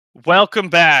Welcome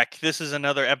back. This is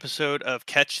another episode of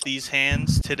Catch These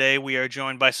Hands. Today we are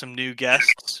joined by some new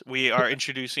guests. We are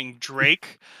introducing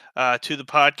Drake to the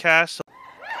podcast,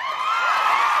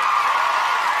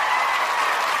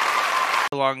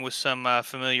 along with some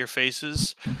familiar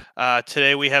faces.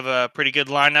 Today we have a pretty good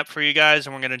lineup for you guys,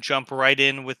 and we're going to jump right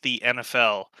in with the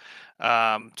NFL.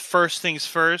 First things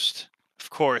first, of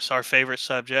course, our favorite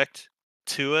subject,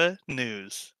 Tua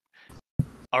news.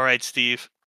 All right, Steve.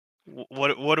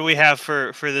 What do we have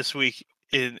for this week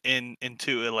in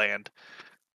Tua land?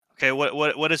 Okay,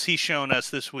 what has he shown us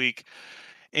this week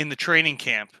in the training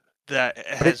camp that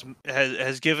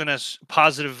has given us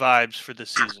positive vibes for this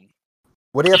season?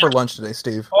 What do you have for lunch today,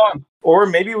 Steve? Or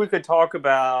maybe we could talk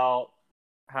about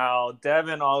how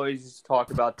Devin always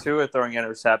talked about Tua throwing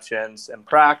interceptions in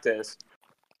practice,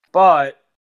 but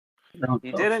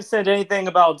he didn't say anything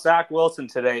about Zach Wilson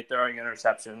today throwing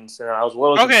interceptions, and I was a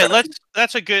little Okay. concerned.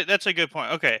 That's a good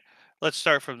point. Okay, let's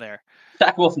start from there.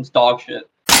 Zach Wilson's dog shit.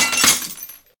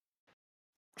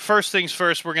 First things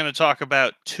first, we're going to talk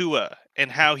about Tua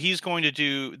and how he's going to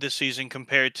do this season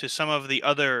compared to some of the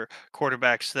other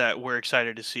quarterbacks that we're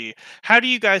excited to see. How do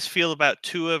you guys feel about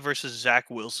Tua versus Zach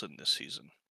Wilson this season?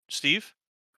 Steve?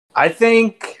 I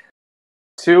think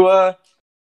Tua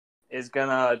is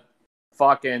gonna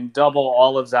fucking double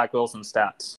all of Zach Wilson's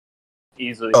stats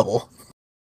easily. Double.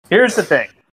 Here's the thing.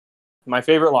 My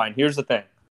favorite line. Here's the thing.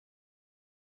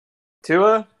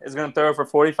 Tua is going to throw for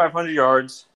 4,500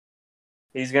 yards.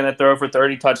 He's going to throw for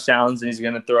 30 touchdowns, and he's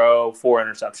going to throw 4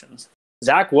 interceptions.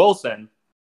 Zach Wilson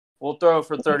will throw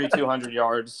for 3,200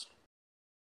 yards,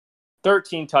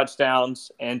 13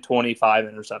 touchdowns, and 25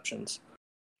 interceptions.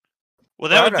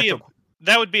 Well, that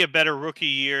would be a better rookie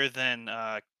year than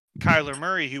Kyler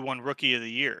Murray, who won Rookie of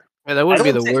the Year. Yeah, that would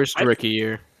be the worst rookie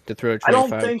year to throw 25. I don't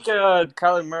think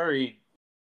Kyler Murray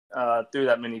threw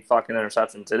that many fucking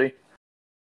interceptions, did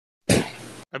he?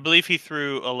 I believe he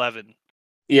threw 11.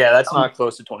 Yeah, that's not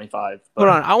close to 25. But...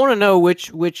 Hold on, I want to know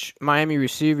which Miami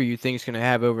receiver you think is going to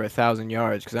have over 1,000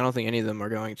 yards, because I don't think any of them are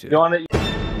going to. You want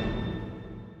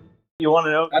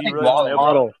to know? I think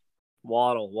Waddle.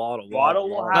 Waddle. Waddle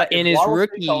will have in his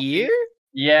rookie year?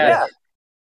 Yeah.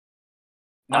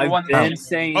 I've been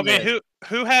saying Okay,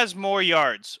 who has more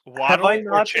yards, Waddle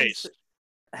or Chase?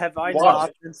 Have I Waddle.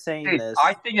 not been saying Dude, this?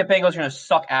 I think the Bengals are going to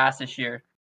suck ass this year.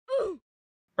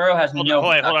 Burrow has Hold no.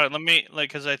 on. Let me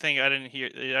because I think I didn't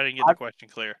get the question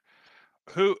clear.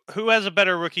 Who has a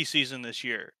better rookie season this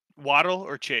year, Waddle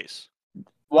or Chase?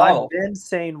 Waddle. I've been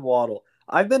saying Waddle.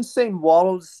 I've been saying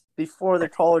Waddle's before the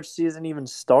college season even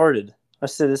started. I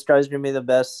said this guy's going to be the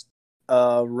best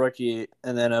rookie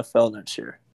in the NFL next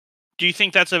year. Do you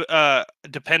think that's a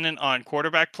dependent on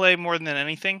quarterback play more than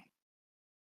anything?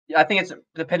 Yeah, I think it's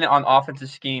dependent on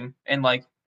offensive scheme, and I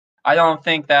don't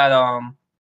think that I'm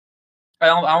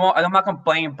not gonna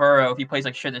blame Burrow if he plays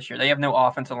like shit this year. They have no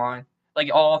offensive line.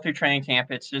 Like all through training camp,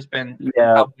 it's just been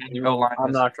Yeah, the O-line I'm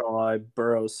is. not going to lie.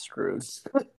 Burrow's screwed.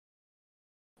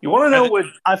 You want to know what?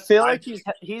 I feel like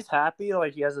he's happy,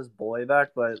 like he has his boy back,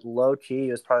 but low key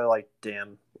is probably like,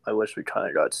 damn, I wish we kind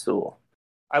of got Sewell.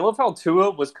 I love how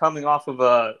Tua was coming off of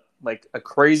a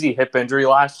crazy hip injury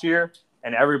last year,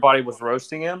 and everybody was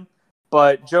roasting him.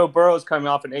 But Joe Burrow's coming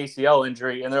off an ACL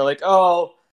injury, and they're like,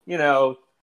 oh, he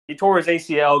tore his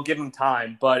ACL, give him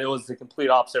time. But it was the complete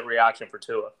opposite reaction for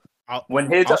Tua. When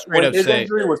his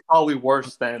injury was probably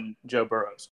worse than Joe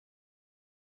Burrow's.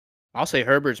 I'll say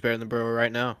Herbert's better than Burrow right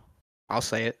now. I'll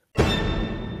say it.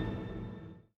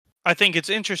 I think it's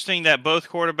interesting that both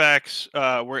quarterbacks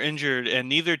were injured and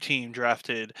neither team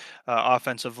drafted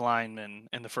offensive linemen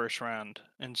in the first round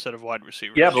instead of wide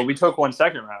receivers. Yeah, but we took one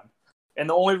second round. And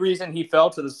the only reason he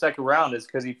fell to the second round is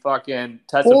because he fucking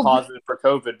tested positive for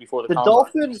COVID before the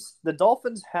combine. The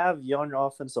Dolphins have young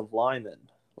offensive linemen.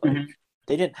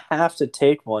 They didn't have to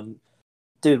take one.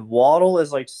 Dude, Waddle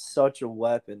is like such a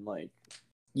weapon. Like,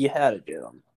 you had to get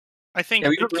him. I think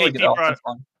we were really good offensive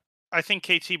line. I think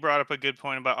KT brought up a good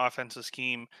point about offensive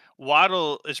scheme.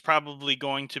 Waddle is probably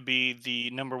going to be the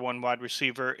number one wide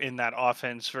receiver in that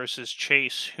offense versus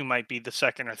Chase, who might be the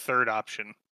second or third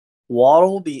option.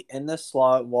 Waddle will be in the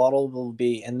slot. Waddle will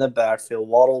be in the backfield.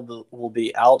 Waddle will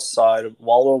be outside.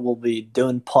 Waddle will be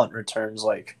doing punt returns.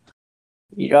 Like,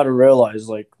 you got to realize,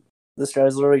 like, this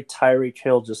guy's literally Tyreek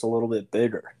Hill, just a little bit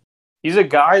bigger. He's a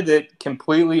guy that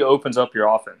completely opens up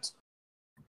your offense.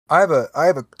 I have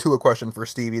a Tua question for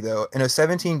Stevie though. In a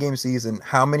 17-game season,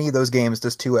 how many of those games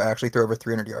does Tua actually throw over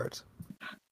 300 yards?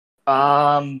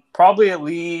 Probably at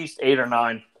least 8 or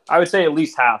 9. I would say at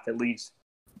least half, at least.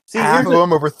 See, half of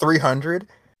them over 300?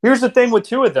 Here's the thing with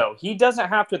Tua though. He doesn't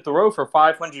have to throw for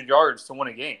 500 yards to win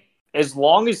a game. as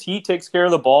long as he takes care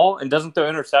of the ball and doesn't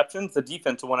throw interceptions, the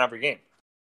defense will win every game.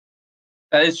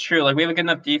 That is true. Like we have a good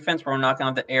enough defense, but we're not gonna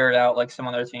have to air it out like some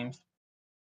other teams.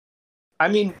 I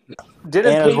mean,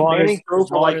 didn't And as Peyton long Manning throw as,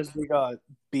 for long like? as we got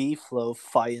B-Flow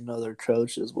fighting other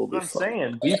coaches, we'll be I'm fine.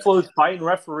 saying B-Flow's fighting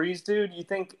referees, dude. You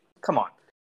think? Come on.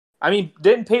 I mean,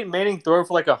 didn't Peyton Manning throw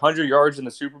for like 100 yards in the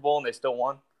Super Bowl and they still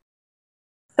won?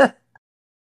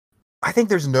 I think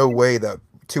there's no way that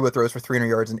Tua throws for 300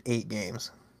 yards in 8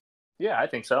 games. Yeah, I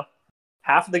think so.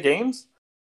 Half of the games.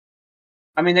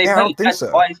 I mean, they Yeah, I don't played think Jets so.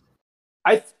 twice.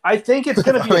 I think it's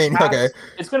going to be. I mean, okay.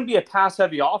 It's going to be a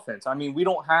pass-heavy offense. I mean, we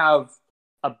don't have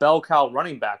a bell cow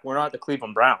running back. We're not the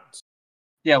Cleveland Browns.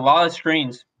 Yeah, a lot of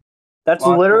screens. That's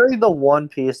Well, literally the one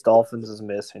piece Dolphins is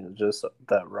missing, is just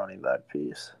that running back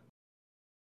piece.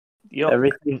 You know,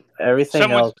 Everything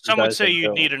Some else. would, you some would guys say can you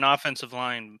build. need an offensive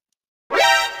line.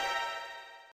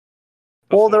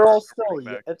 Well, they're all before still.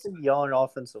 quarterback. It's a young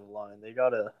offensive line. They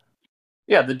gotta.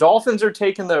 yeah, the Dolphins are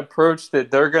taking the approach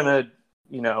that they're going to,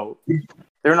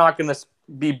 they're not going to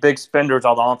be big spenders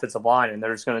on the offensive line, and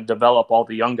they're just going to develop all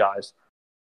the young guys.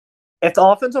 If the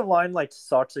offensive line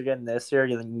sucks again this year,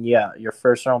 then yeah, your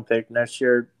first round pick next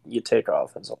year, you take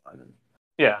offensive lineman.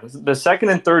 Yeah, the second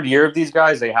and third year of these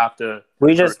guys, they have to.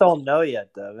 We just don't know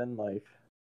yet, Devin. They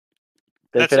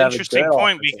That's could an have a interesting good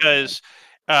point offensive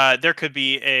because there could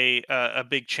be a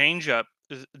big change up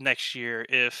next year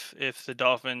if the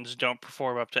Dolphins don't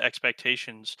perform up to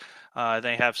expectations.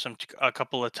 They have a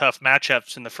couple of tough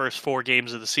matchups in the first 4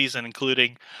 games of the season,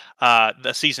 including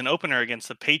the season opener against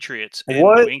the Patriots in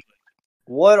What? New England.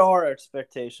 What are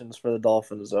expectations for the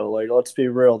Dolphins, though? Let's be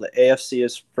real. The AFC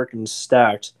is freaking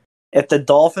stacked. If the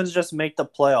Dolphins just make the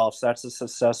playoffs, that's a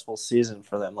successful season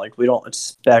for them. We don't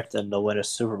expect them to win a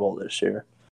Super Bowl this year.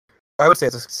 I would say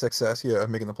it's a success, yeah,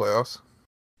 making the playoffs.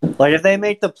 If they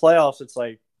make the playoffs, it's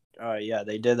all right, yeah,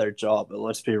 they did their job. But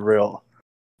let's be real.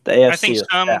 The AFC is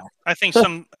stacked. I think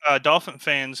some Dolphin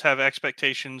fans have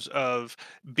expectations of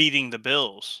beating the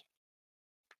Bills.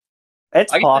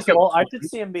 It's I can think of- possible. I could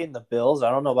see him being the Bills.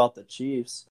 I don't know about the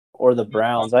Chiefs or the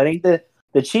Browns. I think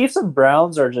the Chiefs and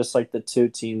Browns are just the 2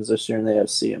 teams this year in the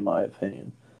AFC, in my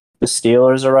opinion. The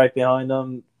Steelers are right behind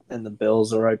them, and the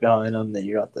Bills are right behind them. Then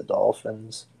you got the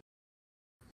Dolphins.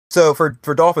 So for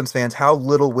Dolphins fans, how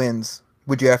little wins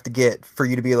would you have to get for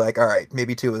you to be like, all right,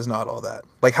 maybe 2 is not all that?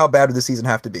 How bad would the season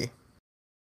have to be?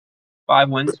 5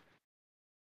 wins.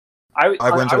 I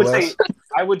wins or would less? say,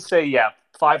 I would say, yeah,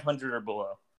 500 or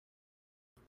below.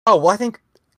 Oh, well, I think,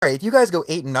 all right, if you guys go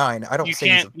 8 and 9, I don't You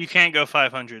say you can't go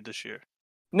 500 this year.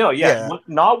 No, Yeah.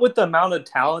 not with the amount of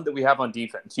talent that we have on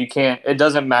defense. You can't. It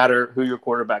doesn't matter who your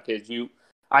quarterback is.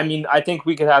 I think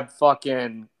we could have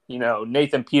fucking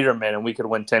Nathan Peterman, and we could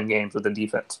win 10 games with the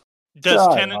defense. Does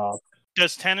Shut 10 up.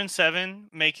 does 10 and 7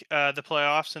 make the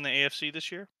playoffs in the AFC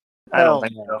this year? I Hell don't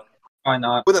think no. so. Why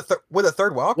not? with a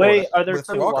third wild card. Wait, are there with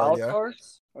a 2 third wild card, wild yeah.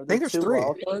 cards? Are I think there there's 2 3.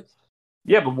 wild cards?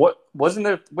 Yeah, but what wasn't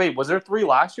there? Wait, was there 3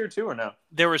 last year too, or no?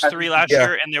 There was I 3 think- last Yeah.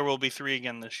 year, and there will be 3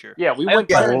 again this year. Yeah, we I went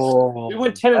have 10 Oh, we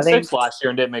went 10 I and think- 6 last year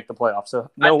and didn't make the playoffs.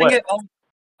 So I no think way.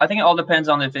 it all depends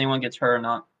on if anyone gets hurt or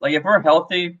not. If we're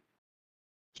healthy,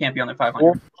 can't be under 500.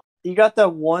 Well, you got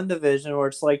that one division where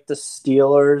it's the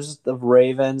Steelers, the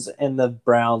Ravens, and the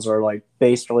Browns are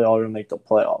basically all going to make the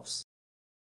playoffs.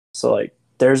 So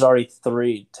there's already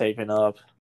 3 taken up.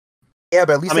 Yeah,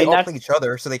 but at least I mean, they all that's- play each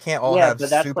other, so they can't all Yeah, have but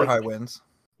that's super high wins.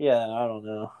 Yeah, I don't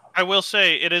know. I will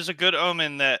say it is a good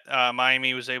omen that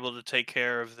Miami was able to take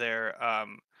care of their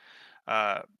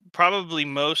probably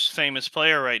most famous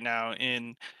player right now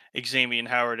in Xavier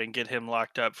Howard and get him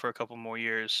locked up for a couple more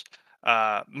years.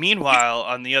 Meanwhile,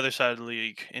 on the other side of the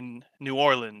league, in New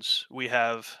Orleans, we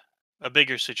have a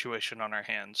bigger situation on our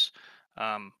hands.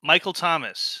 Michael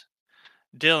Thomas,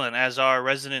 Dylan, as our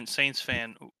resident Saints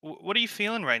fan, what are you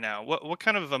feeling right now? What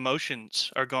kind of emotions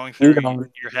are going through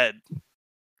your head?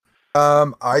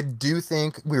 I do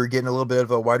think we were getting a little bit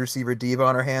of a wide receiver diva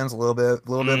on our hands, a little bit of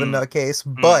a nutcase.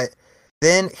 But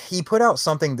then he put out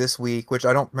something this week, which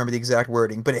I don't remember the exact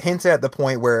wording, but it hints at the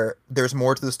point where there's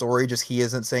more to the story. Just he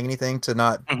isn't saying anything to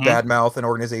not badmouth an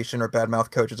organization or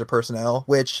badmouth coaches or personnel,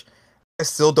 which I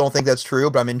still don't think that's true.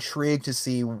 But I'm intrigued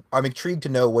to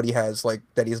know what he has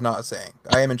that he's not saying.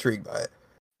 I am intrigued by it.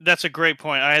 That's a great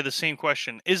point. I had the same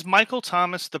question. Is Michael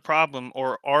Thomas the problem,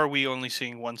 or are we only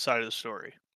seeing one side of the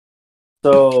story?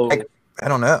 So I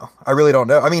don't know. I really don't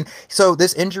know. I mean, so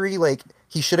this injury,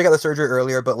 he should have got the surgery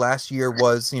earlier, but last year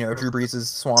was, Drew Brees'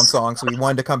 swan song, so he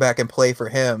wanted to come back and play for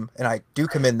him, and I do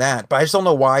commend that. But I just don't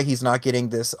know why he's not getting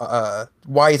this,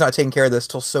 why he's not taking care of this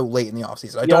till so late in the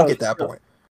offseason. I don't get that point.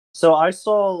 So I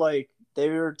saw they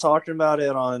were talking about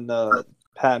it on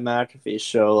Pat McAfee's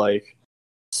show. Like,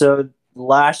 so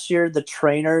last year the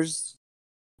trainers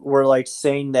were like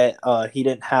saying that he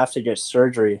didn't have to get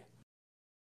surgery.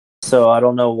 So I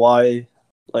don't know why.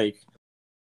 Like,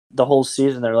 the whole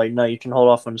season they're like, no, you can hold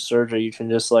off on surgery. You can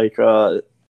just like go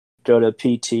to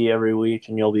PT every week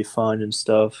and you'll be fine and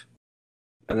stuff.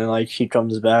 And then like he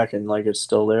comes back and like it's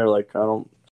still there. Like I don't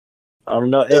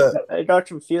know. It got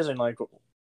confusing. Like,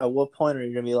 at what point are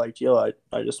you gonna be like, yo,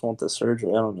 I just want this surgery?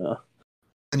 I don't know.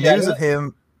 The news of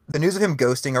him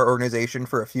ghosting our organization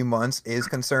for a few months is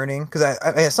concerning because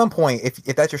at some point,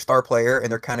 if that's your star player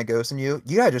and they're kind of ghosting you,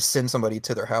 you gotta just send somebody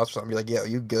to their house or something. Be like, yo,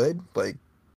 you good? Like,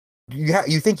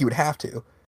 you think you would have to?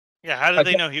 Yeah. How did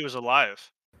they know he was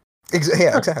alive?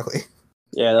 Yeah, exactly.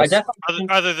 Yeah, I that's, definitely,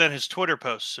 Other than his Twitter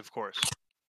posts, of course.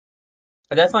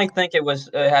 I definitely think it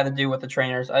had to do with the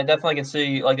trainers. I definitely can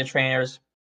see like the trainers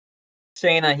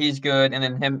saying that he's good, and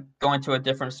then him going to a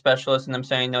different specialist and them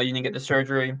saying, no, you didn't get the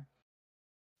surgery,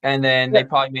 and then they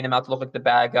probably made him out to look like the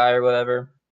bad guy or whatever.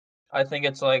 I think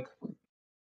it's like I'm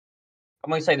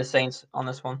gonna say the Saints on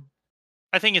this one.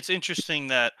 I think it's interesting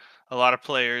that a lot of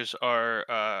players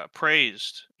are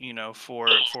praised, for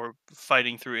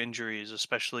fighting through injuries,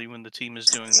 especially when the team is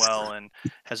doing well and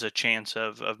has a chance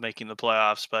of making the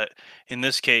playoffs. But in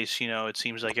this case, it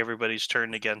seems like everybody's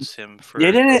turned against him for.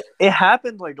 it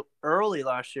happened like early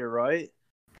last year, right?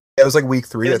 It was like week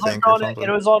 3, It I was think, like or something.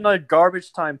 it was on a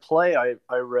garbage time play.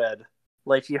 I read,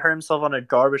 like, he hurt himself on a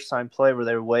garbage time play where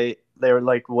they were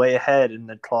like way ahead and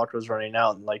the clock was running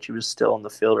out and like he was still on the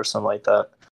field or something like that.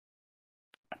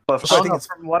 But So I think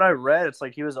from what I read, it's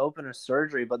like he was open to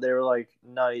surgery, but they were like,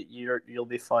 no, you'll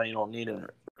be fine. You don't need it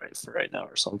right now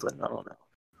or something. I don't know.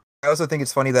 I also think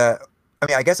it's funny that,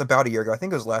 I guess about a year ago, I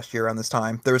think it was last year around this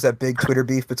time, there was that big Twitter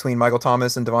beef between Michael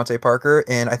Thomas and Devontae Parker,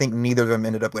 and I think neither of them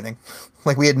ended up winning.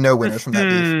 Like, we had no winners from that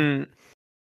beef.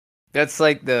 That's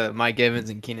like the Mike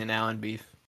Evans and Keenan Allen beef.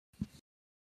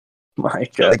 My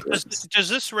God. Does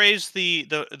this raise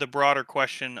the broader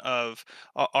question of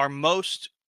are most,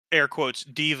 air quotes,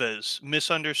 divas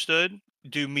misunderstood?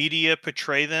 Do media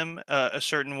portray them a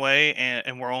certain way,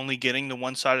 and we're only getting the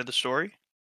one side of the story?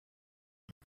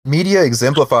 Media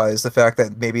exemplifies the fact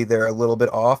that maybe they're a little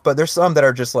bit off, but there's some that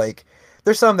are just like,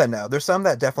 there's some that know. There's some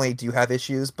that definitely do have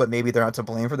issues, but maybe they're not to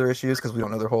blame for their issues because we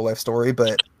don't know their whole life story.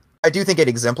 But I do think it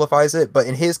exemplifies it. But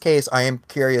in his case, I am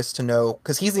curious to know,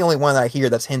 because he's the only one that I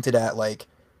hear that's hinted at, like,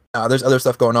 there's other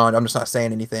stuff going on. I'm just not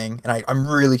saying anything. And I'm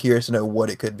really curious to know what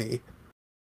it could be.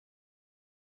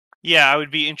 Yeah, I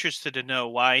would be interested to know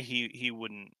why he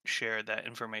wouldn't share that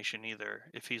information either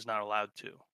if he's not allowed to.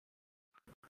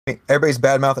 I mean, everybody's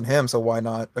bad-mouthing him, so why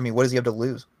not? I mean, what does he have to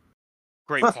lose?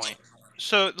 Great point.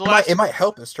 So it might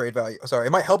help his trade value. Sorry,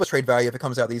 it might help his trade value if it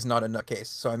comes out that he's not a nutcase.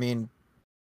 So I mean,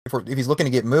 if he's looking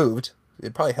to get moved,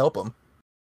 it'd probably help him.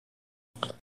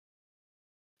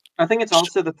 I think it's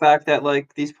also the fact that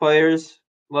like these players,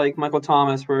 like Michael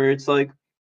Thomas, where it's like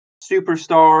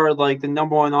superstar, like the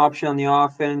number one option on the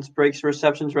offense, breaks the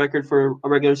receptions record for a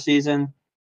regular season,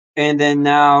 and then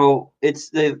now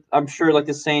I'm sure like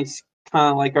the Saints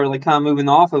kind of moving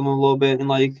off of him a little bit and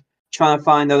like trying to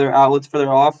find other outlets for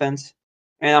their offense,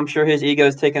 and I'm sure his ego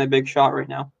is taking a big shot right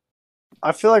now.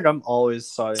 I feel like I'm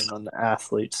always siding on the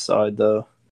athlete's side though,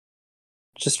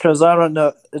 just because I don't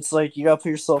know. It's like you gotta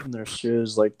put yourself in their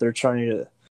shoes. Like they're trying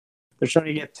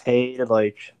to get paid.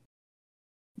 Like,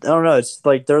 I don't know. It's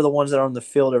like they're the ones that are on the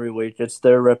field every week. It's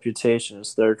their reputation.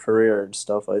 It's their career and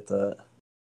stuff like that.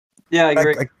 Yeah, I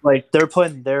agree. Like they're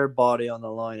putting their body on the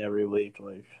line every week.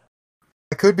 Like,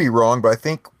 I could be wrong, but I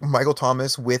think Michael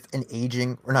Thomas with an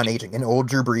old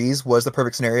Drew Brees was the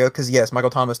perfect scenario. Because yes, Michael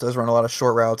Thomas does run a lot of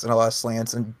short routes and a lot of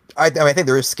slants, and I think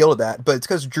there is skill to that. But it's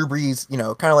because Drew Brees,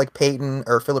 kind of like Peyton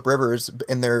or Phillip Rivers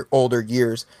in their older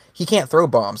years, he can't throw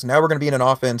bombs. Now we're going to be in an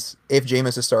offense, if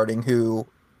Jameis is starting, who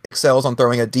excels on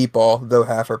throwing a deep ball, though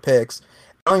half are picks.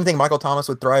 I don't even think Michael Thomas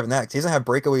would thrive in that because he doesn't have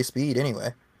breakaway speed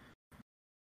anyway.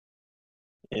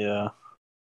 yeah,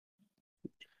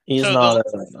 he's not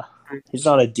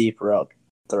a deep route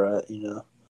threat,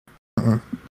 Mm-hmm.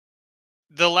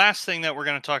 The last thing that we're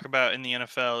going to talk about in the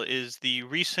NFL is the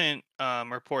recent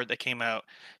report that came out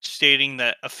stating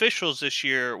that officials this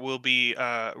year will be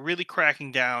really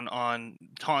cracking down on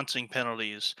taunting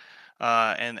penalties,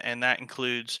 and that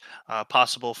includes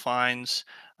possible fines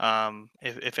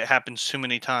if it happens too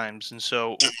many times. And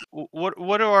so,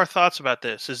 what are our thoughts about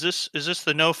this? Is this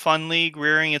the no fun league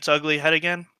rearing its ugly head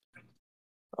again?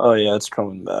 Oh yeah, it's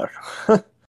coming back. It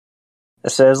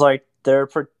says like they're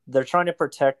trying to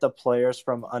protect the players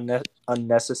from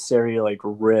unnecessary like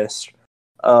risk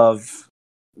of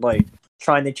like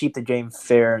trying to keep the game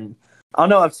fair and I don't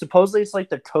know. Supposedly it's like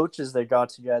the coaches that got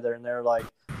together and they're like,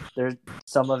 there's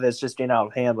some of it's just getting out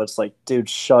of hand, but it's like, dude,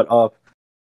 shut up.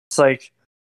 It's like,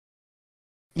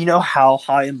 you know how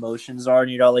high emotions are,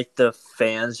 and you got like the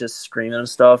fans just screaming and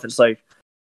stuff. It's like,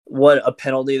 what a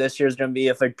penalty this year is going to be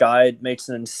if a guy makes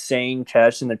an insane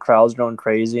catch and the crowd's going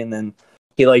crazy, and then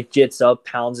he like gets up,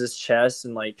 pounds his chest,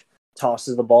 and like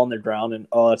tosses the ball on the ground, and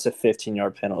oh, that's a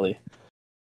 15-yard penalty.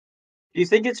 Do you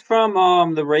think it's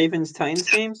from the Ravens Titans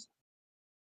games?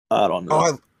 I don't know.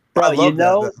 Oh, I Bro, love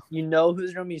that. you know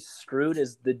who's gonna be screwed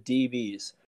is the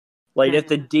DBs. Like if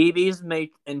the DBs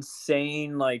make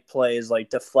insane like plays, like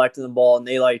deflecting the ball, and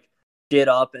they like get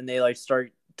up and they like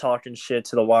start talking shit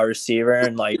to the wide receiver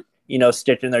and like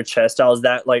sticking their chest out, is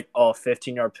that like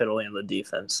 15-yard penalty on the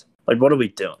defense? Like what are we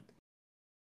doing?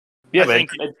 Yeah, I but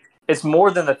think- it's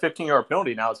more than the 15-yard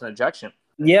penalty now. It's an ejection.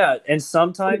 Yeah, and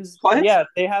sometimes What? if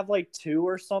they have like 2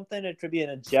 or something, it could be an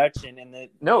ejection, and then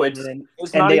No, and it's then-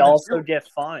 it's and not they even also two. get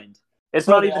fined. It's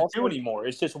Bro, not they even also- two anymore.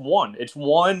 It's just one. It's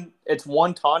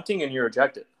one taunting and you're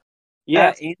ejected. Yeah,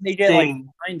 That's and they get like insane.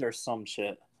 fined or some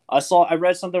shit. I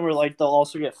read something where like they'll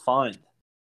also get fined.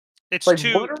 It's Like,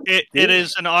 two. what are we It doing?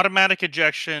 is an automatic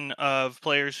ejection of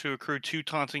players who accrue 2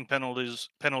 taunting penalties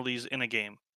in a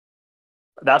game.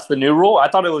 That's the new rule. I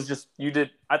thought it was just you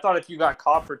did. I thought if you got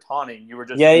caught for taunting, you were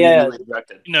just Yeah. immediately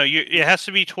ejected. No, it has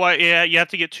to be twice. Yeah, you have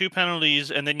to get 2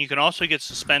 penalties, and then you can also get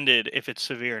suspended if it's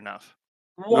severe enough.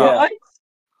 What?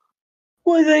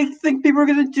 What do they think people are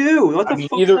gonna do? What the I mean,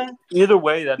 fuck? either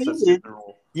way, that's a stupid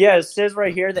rule. Yeah, it says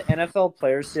right here the NFL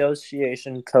Players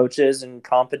Association, coaches, and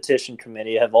competition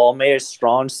committee have all made a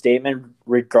strong statement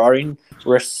regarding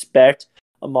respect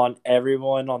among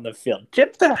everyone on the field.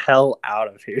 Get the hell out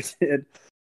of here, dude.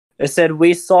 It said,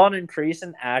 we saw an increase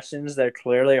in actions that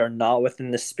clearly are not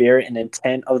within the spirit and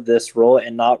intent of this rule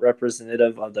and not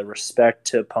representative of the respect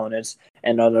to opponents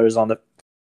and others on the.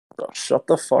 Bro, shut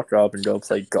the fuck up and go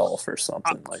play golf or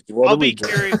something. Like, what I'll are we be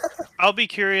doing? curious. I'll be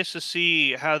curious to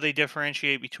see how they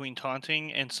differentiate between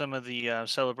taunting and some of the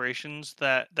celebrations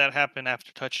that happen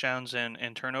after touchdowns and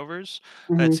turnovers.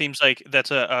 It seems like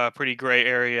that's a pretty gray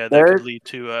area that There- could lead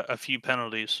to a few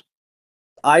penalties.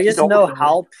 I just Don't know know.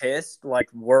 how pissed like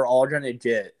we're all gonna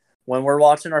get when we're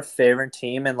watching our favorite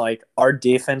team and like our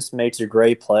defense makes a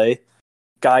great play.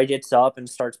 Guy gets up and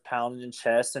starts pounding his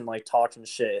chest and like talking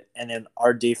shit, and then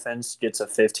our defense gets a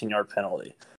 15-yard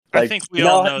penalty. Like, I think we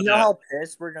all know you that. know how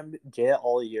pissed we're gonna get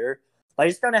all year.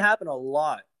 Like it's gonna happen a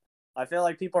lot. I feel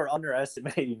like people are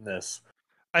underestimating this.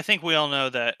 I think we all know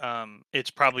that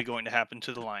it's probably going to happen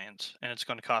to the Lions, and it's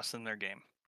going to cost them their game.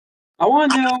 I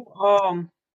want to know.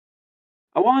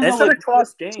 I want to It's know. gonna Like,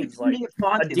 cost games. Like a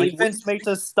taunting. defense makes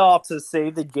a stop to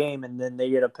save the game, and then they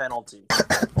get a penalty.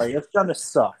 Like it's gonna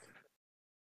suck.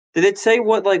 Did it say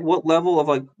what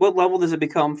level does it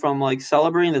become from like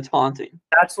celebrating to taunting?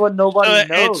 That's what nobody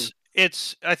knows.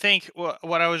 It's I think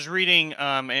what I was reading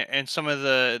and some of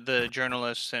the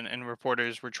journalists and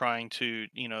reporters were trying to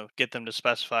get them to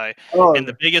specify, and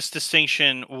the biggest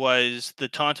distinction was the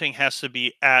taunting has to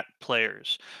be at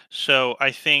players. So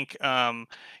I think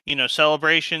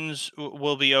celebrations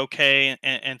will be okay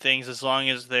and things as long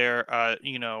as they're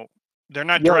they're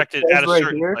not Yo, it directed says at a right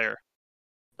certain here- player.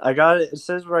 I got it. It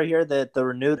says right here that the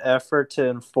renewed effort to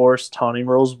enforce taunting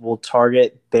rules will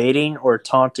target baiting or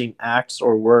taunting acts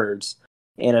or words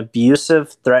and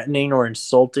abusive, threatening, or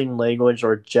insulting language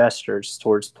or gestures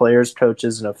towards players,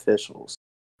 coaches, and officials.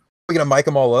 Are we gonna mic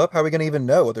them all up? How are we gonna even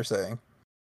know what they're saying?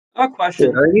 A question.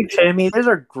 Dude, are you kidding me? These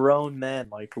are grown men.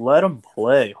 Like, let them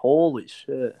play. Holy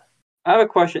shit. I have a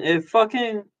question. If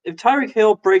Tyreek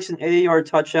Hill breaks an 80-yard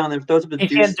touchdown and throws up a He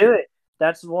deuce, can't do it.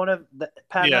 That's one of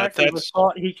Pat Yeah, McAfee was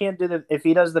taught he can't do the if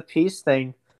he does the peace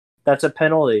thing, that's a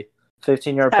penalty.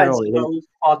 15-yard That's penalty. so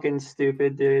fucking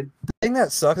stupid, dude. The thing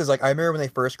that sucks is like I remember when they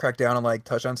first cracked down on like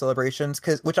touchdown celebrations,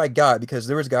 which I got because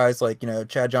there was guys like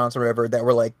Chad Johnson or whatever that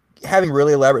were like having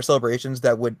really elaborate celebrations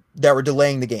that were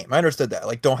delaying the game. I understood that,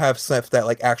 like don't have stuff that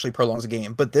like actually prolongs the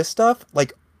game, but this stuff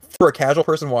like for a casual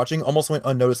person watching almost went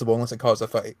unnoticeable unless it caused a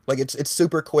fight. Like it's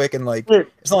super quick and like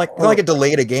it's not like it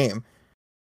delayed a game.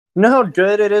 You know how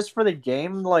good it is for the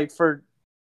game? Like for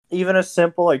even a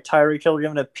simple like Tyreek Hill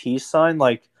giving a peace sign,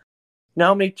 like you know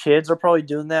how many kids are probably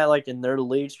doing that like in their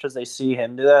leagues because they see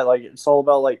him do that? Like it's all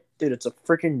about like, dude, it's a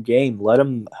freaking game. Let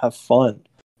them have fun.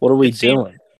 What are we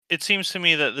doing? It seems to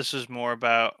me that this is more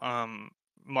about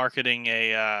marketing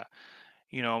a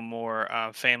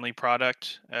more family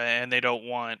product, and they don't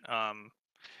want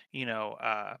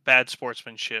bad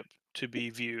sportsmanship to be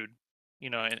viewed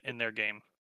in their game.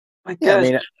 I Yeah, I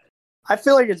guess. mean, I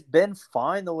feel like it's been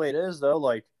fine the way it is though.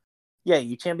 Like Yeah,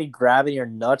 you can't be grabbing your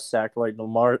nutsack like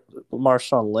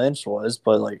Marshawn Lynch was,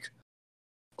 but like,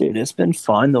 dude, it's been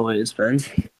fun the way it's been.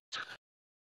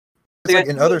 It's like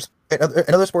in other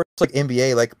sports like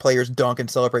NBA, like players dunk and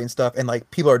celebrate and stuff, and like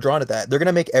people are drawn to that. They're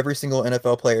gonna make every single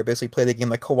NFL player basically play the game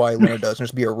like Kawhi Leonard does and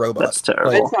just be a robot. That's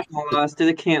terrible. It's not gonna last, dude.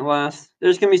 It can't last.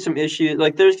 There's gonna be some issues.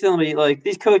 Like, there's gonna be like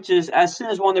these coaches. As soon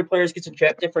as one of their players gets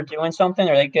ejected for doing something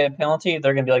or they get a penalty,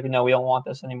 they're gonna be like, "No, we don't want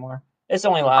this anymore." It's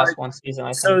only last one season,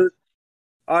 I think.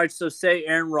 All right, so say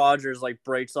Aaron Rodgers like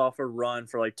breaks off a run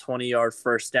for like 20-yard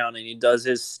first down, and he does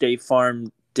his State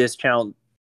Farm discount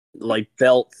like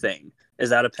belt thing. Is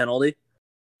that a penalty?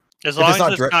 As long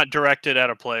as it's not directed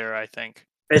at a player, I think.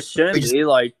 It shouldn't be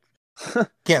like.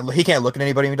 He can't look at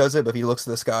anybody who does it, but if he looks to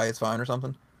the sky, it's fine or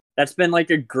something. That's been like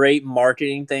a great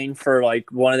marketing thing for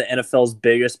like one of the NFL's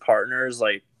biggest partners.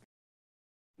 Like,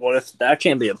 what if that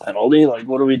can't be a penalty? Like,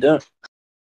 what are we doing?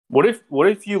 What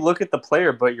if you look at the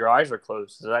player but your eyes are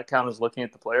closed? Does that count as looking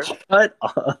at the player? What?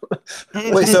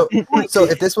 Wait, so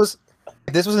if this was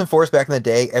enforced back in the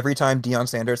day, every time Deion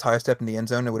Sanders high stepped in the end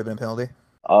zone, it would have been a penalty.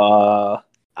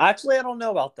 Actually, I don't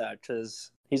know about that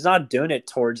because he's not doing it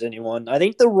towards anyone. I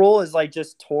think the rule is like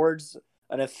just towards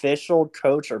an official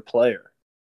coach or player.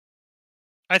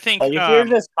 I think like if you're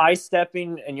just high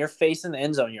stepping and you're facing the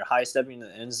end zone, you're high stepping in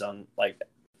the end zone. Like,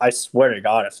 I swear to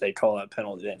God, if they call that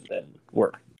penalty, then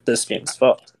this game's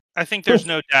fucked. I think there's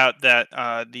no doubt that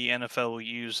the NFL will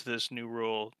use this new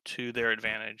rule to their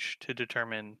advantage to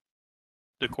determine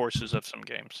the courses of some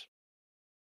games.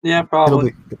 Yeah,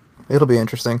 probably. It'll be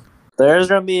interesting. There's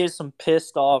gonna be some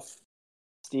pissed off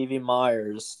Stevie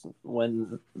Myers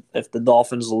if the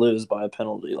Dolphins lose by a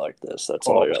penalty like this. That's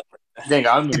all I got. I think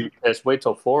I'm gonna be pissed. Wait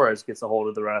till Flores gets a hold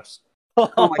of the refs. Oh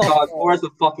my God, Flores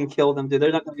would fucking kill them, dude.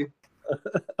 They're not gonna do.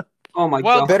 Oh my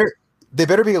God. They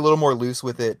better be a little more loose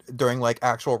with it during like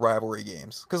actual rivalry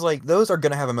games, because like those are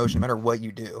gonna have emotion no matter what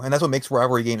you do, and that's what makes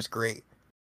rivalry games great.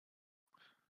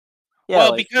 Yeah,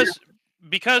 well,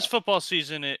 because football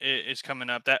season is coming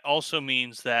up, that also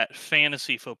means that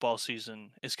fantasy football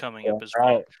season is coming up as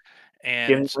well.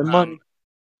 And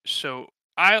so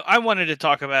I wanted to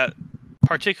talk about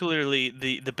particularly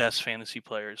the best fantasy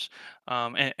players.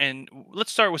 And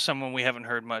let's start with someone we haven't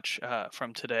heard much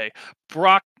from today.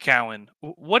 Brock Cowan,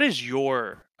 what is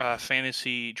your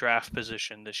fantasy draft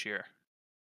position this year?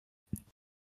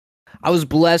 I was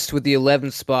blessed with the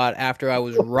 11th spot after I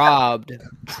was robbed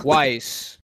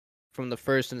twice from the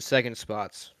first and second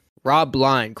spots. Rob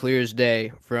blind, clear as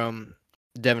day, from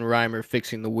Devin Reimer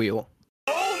fixing the wheel.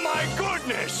 Oh my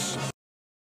goodness!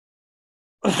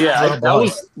 Yeah,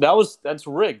 that's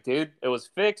rigged, dude. It was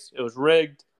fixed. It was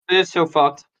rigged. It's so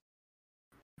fucked.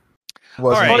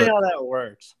 It's funny how that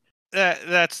works.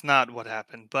 That's not what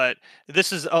happened, but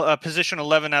this is a position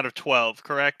 11 out of 12,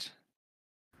 correct?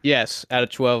 Yes, out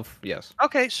of 12, yes.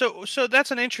 Okay, so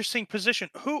that's an interesting position.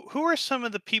 Who are some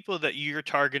of the people that you're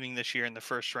targeting this year in the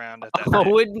first round at that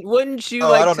wouldn't you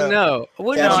like to know?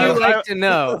 Wouldn't you like to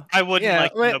know? I wouldn't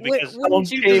like to know because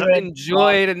wouldn't you just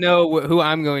enjoy to know who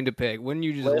I'm going to pick? Wouldn't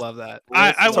you just love that?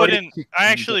 I wouldn't. I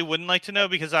actually wouldn't like to know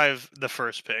because I have the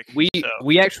first pick.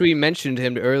 We actually mentioned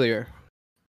him earlier.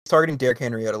 Targeting Derrick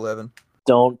Henry at 11.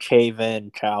 Don't cave in,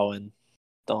 Cowan.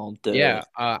 Don't do it.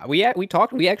 We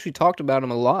actually talked about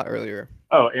him a lot earlier.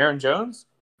 Oh, Aaron Jones?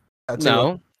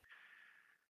 No.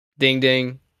 Ding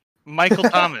ding. Michael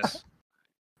Thomas.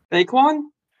 Saquon?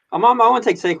 I want to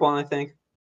take Saquon, I think.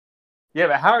 Yeah,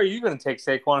 but how are you going to take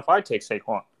Saquon if I take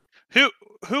Saquon?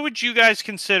 Who would you guys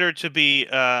consider to be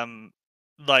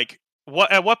like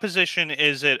at what position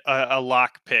is it a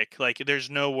lock pick? Like there's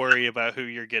no worry about who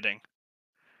you're getting.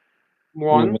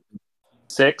 1.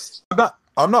 6.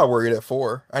 I'm not worried at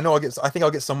 4. I think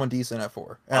I'll get someone decent at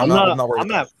 4. I'm not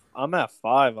worried. I'm at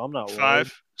 5. I'm not 5.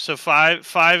 worried. So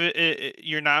 5.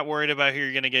 You're not worried about who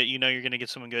you're going to get. You know you're going to get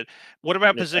someone good. What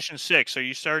about position 6? Are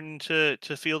you starting to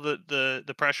feel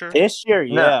the pressure this year?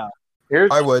 Yeah,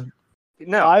 I would.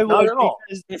 No, I would. Not at all.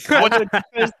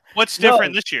 What's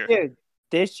different this year? Dude,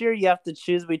 this year you have to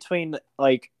choose between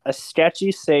like a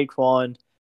sketchy Saquon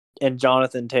and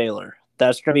Jonathan Taylor.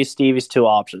 That's going to be Stevie's 2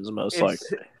 options most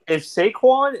likely. If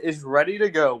Saquon is ready to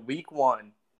go week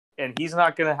 1 and he's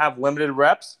not going to have limited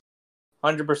reps,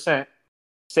 100%,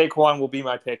 Saquon will be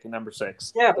my pick at number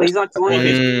 6. Yeah, but he's not going.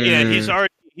 Yeah, he's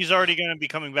already going to be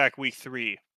coming back week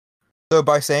 3. So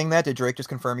by saying that, did Drake just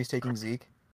confirm he's taking Zeke?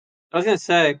 I was going to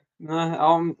say,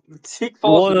 Zeke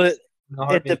falls.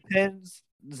 Well, it depends.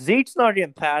 Zeke's not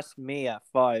getting past me at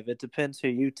 5. It depends who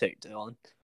you take, Dylan. All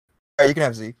right, you can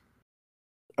have Zeke.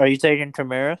 Are you taking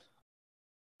Kamara?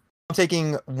 I'm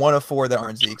taking one of 4 that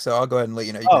aren't Zeke, so I'll go ahead and let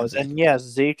you know. You Oh, can Zeke. then yes,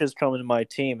 Zeke is coming to my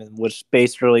team, and which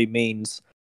basically means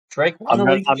Drake won the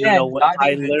league I'm again. gonna win.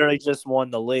 I literally just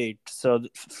won the league. So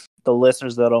the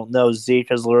listeners that don't know, Zeke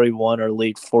has literally won our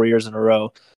league 4 years in a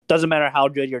row. Doesn't matter how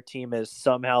good your team is.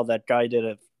 Somehow that guy did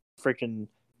a freaking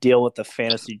deal with the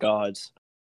fantasy gods.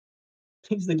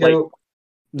 He's the Like, goat.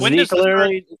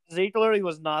 Zeke literally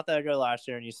was not that good last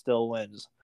year, and he still wins.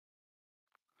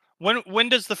 When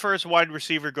does the first wide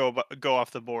receiver go off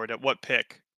the board? At what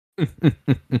pick? I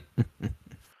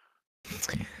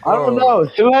don't know.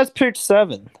 Who has pick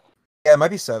 7? Yeah, it might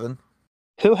be 7.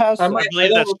 Who has? I believe don't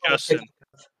that's know what Justin.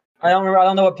 picks- I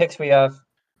don't know what picks we have.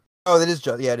 Oh, that is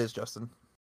it is Justin.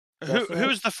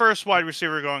 Who's the first wide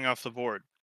receiver going off the board?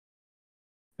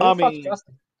 Who I the fuck's mean-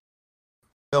 Justin?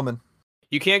 Millman.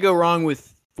 You can't go wrong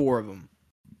with 4 of them.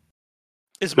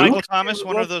 Is Michael Thomas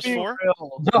one of those Let's be 4?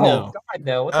 real. No, No. God,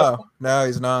 no. What the Oh, fuck? no,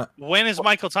 he's not. When is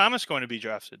Michael Thomas going to be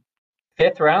drafted?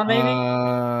 5th round, maybe?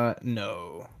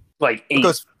 No. Like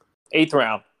Because 8th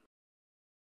round.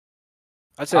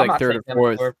 I'd say I'm like not 3rd or taking him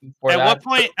 4th. before At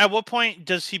that. what point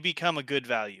does he become a good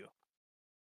value?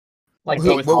 Like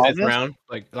Who- fifth who- round. 5th round.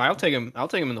 Like I'll take him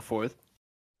in the 4th.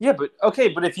 Yeah, but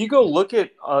if you go look at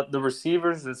the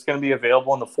receivers that's going to be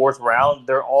available in the 4th round,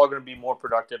 they're all going to be more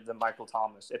productive than Michael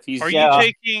Thomas. If he's Are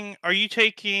you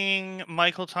taking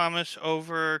Michael Thomas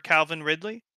over Calvin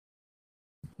Ridley?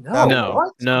 No.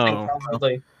 what? No.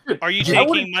 Probably. Are you I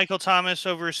wouldn't- taking Michael Thomas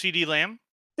over CD Lamb?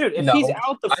 Dude, if No. he's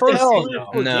out the I first think 3 or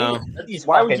so. 4 No. games, He's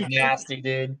why would fucking you nasty,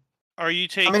 dude. Are you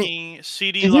How many- taking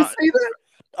CD? Did you say that?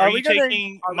 Are we you gonna-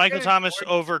 taking are we Michael gonna Thomas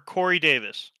ignore- over Corey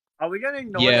Davis? Are we gonna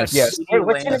ignore Yes. that? Yes. CD Wait,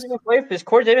 what Lamb- team does he even play for? Does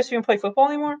Corey Davis even play football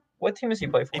anymore? What team does he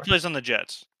play for? He plays on the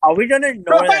Jets. Are we gonna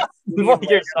ignore that? CD Well, Lamb-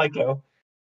 you're psycho.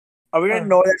 Are we gonna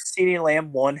ignore that CD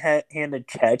Lamb one-handed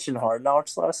catch in Hard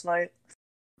Knocks last night?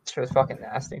 This was fucking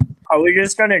nasty. Are we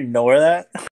just gonna ignore that?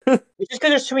 It's just because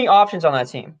there's too many options on that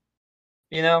team.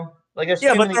 You know? Like there's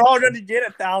Yeah, too but many they're all options. gonna get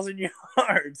 1,000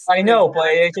 yards. I know, but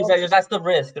it's just, that's the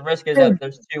risk. The risk is that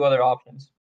there's 2 other options.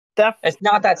 That It's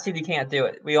not that CD can't do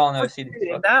it. We all know CD.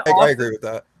 dude, that I offense, agree with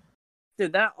that.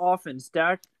 dude, that offense,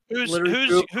 Dak. Who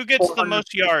Literally gets the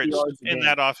most 450 yards yards a in game.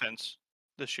 that offense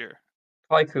this year?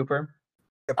 Probably Cooper.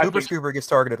 Yeah, I Cooper think- Scooper gets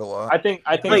targeted a lot. I think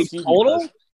Wait, CD total?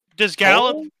 does.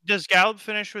 Does Gallup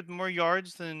finish with more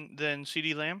yards than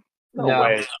CD Lamb? No, No.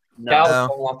 way. No. Gallup's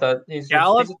falling off that.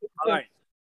 Gallup. he's- All right,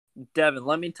 Devin.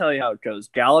 Let me tell you how it goes.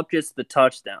 Gallup gets the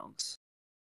touchdowns.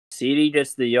 CD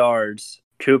gets the yards.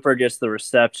 Cooper gets the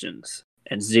receptions,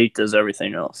 and Zeke does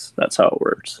everything else. That's how it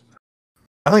works.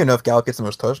 I don't even know if Gallup gets the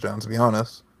most touchdowns, to be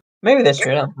honest. Maybe this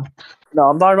year. No,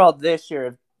 I'm talking about this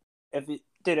year. If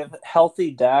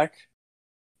healthy Dak's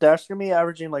gonna be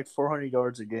averaging like 400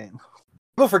 yards a game.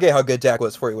 People forget how good Dak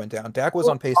was before he went down. Dak was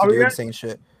on pace to are we do gonna- insane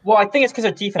shit. Well, I think it's because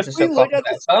their defense is If we so look fucking at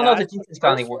bad. the I don't know if the stats, defense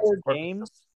got any first worse. 4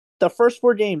 games, the first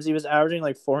 4 games, he was averaging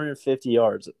like 450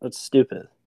 yards. That's stupid.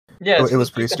 Yeah, It it's- was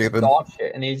the pretty defense is stupid. Dog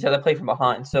shit, and he's had to play from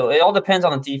behind. So it all depends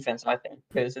on the defense, I think.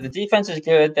 Because if the defense is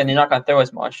good, then you're not going to throw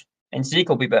as much, and Zeke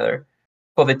will be better.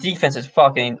 But if the defense is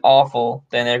fucking awful,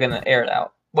 then they're going to air it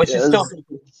out. Which is still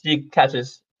Zeke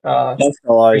catches. That's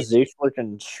no lie. Zeke's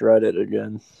looking shredded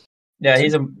again. Yeah,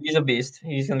 he's a beast.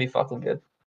 He's going to be fucking good.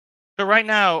 So right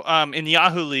now, in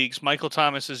Yahoo leagues, Michael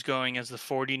Thomas is going as the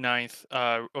 49th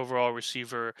overall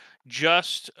receiver,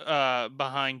 just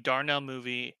behind Darnell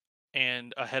Mooney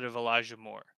and ahead of Elijah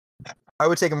Moore. I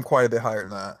would take him quite a bit higher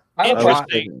than that. I have a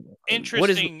Interesting. question.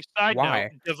 Interesting side why?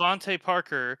 note: Devontae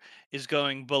Parker is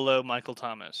going below Michael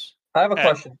Thomas I have a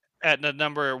question. at the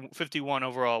number 51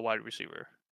 overall wide receiver.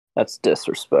 That's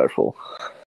disrespectful.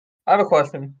 I have a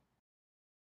question.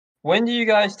 When do you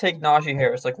guys take Najee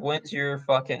Harris? Like, when's your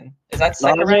fucking? Is that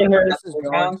second Najee round? Harris That's is fourth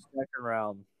going round? second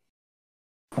round.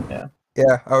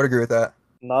 Yeah, I would agree with that.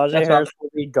 Najee That's Harris will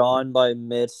be gone by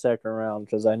mid-second round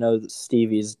because I know that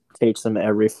Stevie's takes him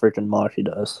every freaking mock he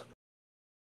does.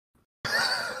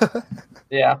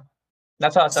 Yeah,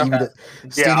 that's how it's Stevie, okay.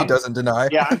 Stevie I'm- doesn't deny.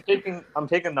 Yeah, I'm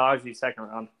taking Najee second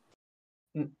round.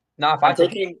 Nah, if I I'm take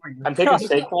taking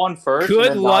Saquon first. and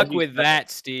Good then luck Najee with second.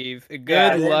 that, Steve. Good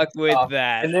Yeah, and then- luck with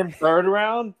that. And then third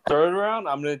round, I'm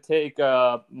gonna take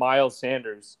Miles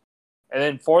Sanders. And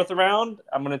then fourth round,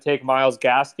 I'm gonna take Miles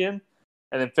Gaskin.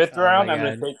 And then fifth Oh round, my I'm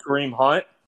gonna God. take Kareem Hunt.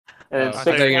 And then I I thought thought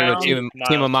sixth you were gonna round, go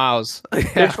team of Miles.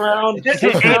 sixth round, sixth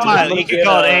 8 round, I'm mile. gonna You could get,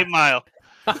 call it 8 mile.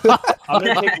 I'm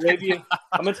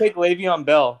gonna take Le'Veon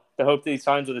Bell to hope that he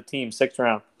signs with a team. Sixth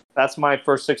round. That's my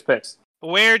first 6 picks.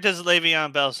 Where does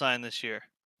Le'Veon Bell sign this year?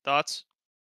 Thoughts?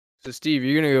 So Steve,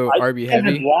 you're gonna go RB And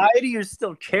heavy. why do you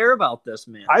still care about this,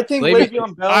 man? I think Le'Veon-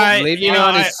 Le'Veon Bell. I- Le'Veon you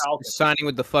know, is signing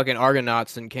with the fucking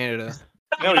Argonauts in Canada.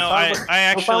 No, You he know, signed I, with- I he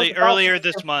signed actually with the earlier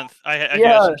Falcons. this month, I do have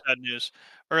Yeah. some sad news.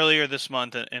 Earlier this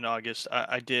month in August,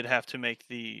 I did have to make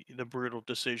the brutal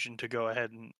decision to go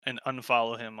ahead and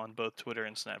unfollow him on both Twitter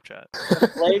and Snapchat.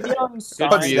 Le'Veon On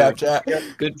signed. you.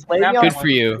 Snapchat. Good, Le'Veon- good for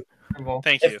you.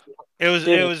 Thank you. It was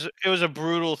Dude. it was a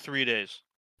brutal 3 days.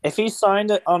 If he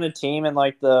signed it on a team in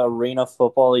like the Arena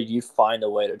Football League, you find a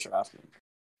way to draft him.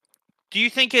 Do you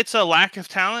think it's a lack of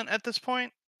talent at this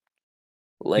point?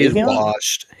 He's Le'Veon?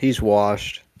 washed. He's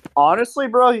washed. Honestly,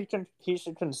 bro, he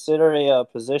should consider a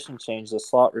position change, the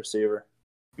slot receiver.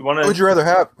 You want Who would you rather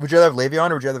have? Would you rather have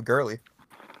Le'Veon or would you rather have Gurley?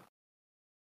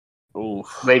 Ooh.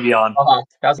 Le'Veon.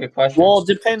 That was a good question. Well, it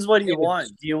depends what you want.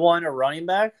 Do you want a running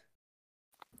back?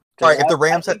 'Cause All right, if the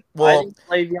Rams I had, think, well, I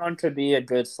think Le'Veon could be a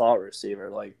good slot receiver.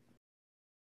 Like, I was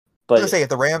but gonna say if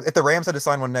the Rams had to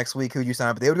sign one next week, who'd you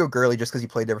sign? But they would go Gurley just because he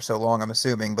played there for so long. I'm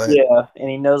assuming, but yeah, and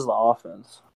he knows the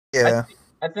offense. yeah.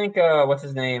 I think what's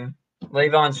his name?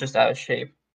 Le'Veon's just out of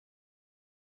shape.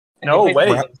 And No he plays-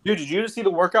 way, dude! Did you see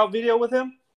the workout video with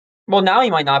him? Well, now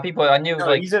he might not be, but I knew No,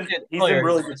 like he's in earlier,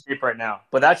 really good shape right now.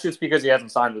 But that's just because he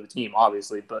hasn't signed with the team,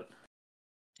 obviously. But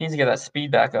he needs to get that speed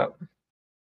back up.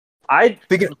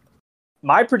 Speaking,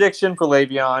 my prediction for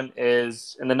Le'Veon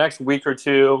is in the next week or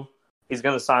two, he's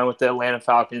going to sign with the Atlanta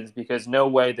Falcons because no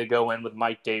way they go in with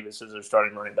Mike Davis as their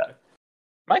starting running back.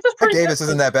 Mike was Mike pretty Davis good.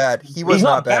 isn't that bad. He was He's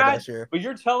not bad last year. But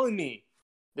you're telling me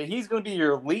that he's going to be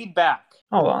your lead back.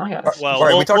 Oh, well, I got it. Well, All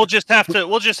right, we'll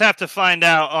just have to find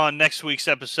out on next week's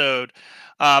episode.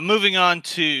 Moving on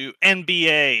to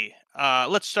NBA.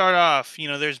 Let's start off. You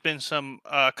know, there's been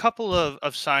a couple of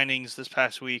signings this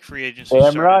past week. Free agency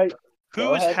Damn started. right. Who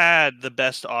Go has ahead. had the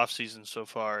best offseason so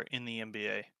far in the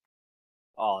NBA?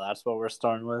 Oh, that's what we're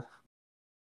starting with.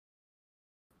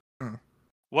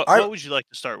 What would you like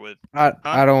to start with? I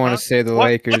don't want to say the What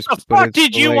Lakers. the but fuck it's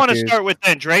did the you want to Lakers. start with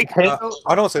then, Drake?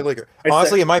 I don't say Lakers. It's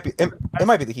Honestly, it might be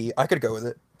the Heat. I could go with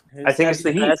it. I think it's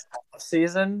the Heat.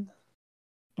 Season.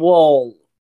 Well,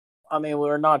 I mean,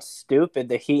 we're not stupid.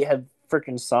 The Heat have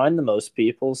freaking signed the most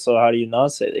people, so how do you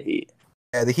not say the Heat?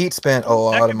 Yeah, the Heat spent a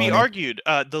lot That of can be money. argued.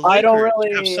 The I don't Lakers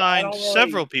really- have I signed don't really-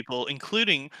 several people,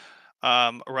 including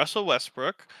Russell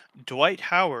Westbrook, Dwight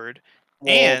Howard,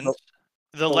 Well, and the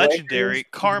the legendary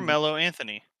Lakers- Carmelo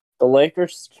Anthony. The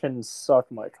Lakers can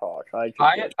suck my cock. I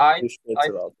I- two shits I-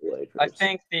 about the Lakers. I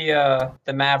think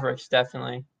the Mavericks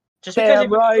definitely. Just Damn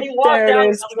because right, when you lock there it down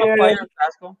is, the best there it player is. in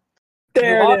basketball,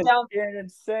 there you it lock is. down-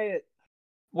 Jaden, say it.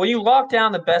 when you lock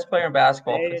down the best player in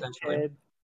basketball, Say it, potentially. kid.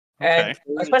 And Okay.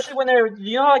 especially when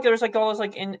like there's like all those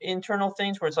like internal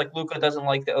things where it's like Luka doesn't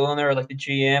like the owner or like the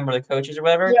GM or the coaches or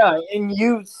whatever. Yeah,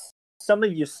 and some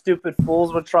of you stupid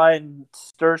fools would try and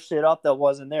stir shit up that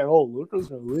wasn't there. Oh, Luka's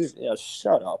gonna leave. Yeah,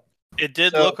 shut up. It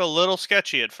did So- look a little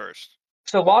sketchy at first.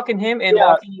 So locking him and Yeah.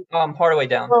 locking Hardaway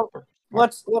down. Well,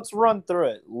 Let's run through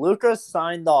it. Luka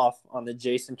signed off on the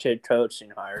Jason Kidd coaching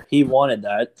hire. He wanted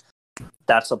that.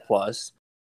 That's a plus.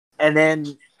 And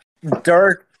then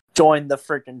Dirk joined the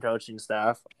freaking coaching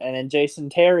staff, and then Jason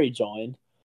Terry joined.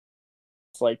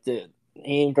 It's like, dude,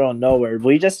 he ain't going nowhere.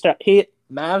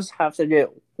 Mavs have to get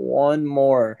one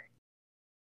more.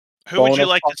 Who would you Bona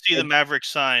like to see the fide- Mavericks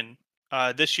sign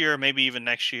this year, or maybe even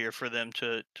next year, for them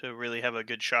to really have a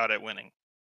good shot at winning?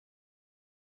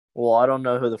 Well, I don't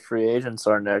know who the free agents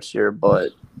are next year,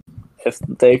 but if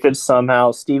they could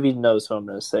somehow, Stevie knows who I'm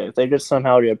going to say. If they could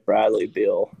somehow get Bradley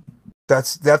Beal,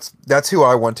 That's who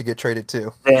I want to get traded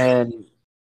to.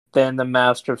 then the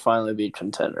Mavs could finally be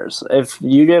contenders. If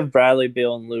you give Bradley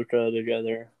Beal and Luka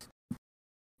together,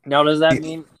 now does that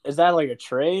mean is that like a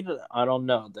trade? I don't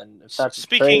know. Then if that's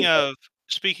Speaking a trade,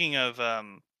 speaking of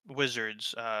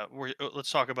Wizards,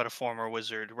 let's talk about a former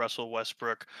Wizard, Russell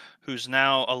Westbrook, who's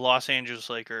now a Los Angeles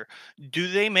Laker. Do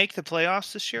they make the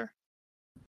playoffs this year?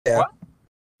 Yeah.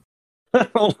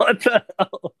 what the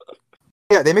hell?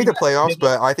 Yeah, they made the playoffs,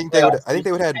 but I think they would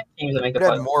have teams that make the would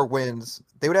have playoffs. more wins.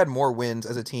 They would have more wins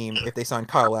as a team if they signed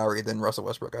Kyle Lowry than Russell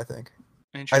Westbrook, I think.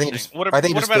 Interesting. just- what I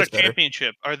think it what just about a fits better.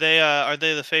 championship? Are they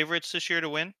the favorites this year to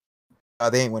win?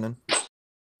 They ain't winning.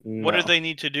 What do No. they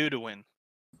need to do to win?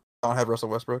 I don't have Russell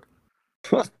Westbrook.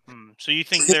 So you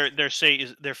think their fate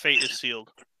is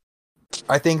sealed?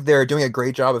 I think they're doing a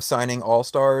great job of signing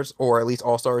all-stars, or at least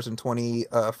all-stars in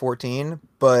 2014.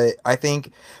 But I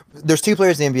think there's two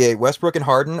players in the NBA, Westbrook and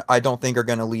Harden, I don't think are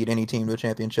going to lead any team to a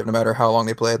championship no matter how long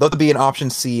they play. They'll be an option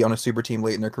C on a super team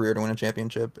late in their career to win a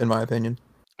championship, in my opinion.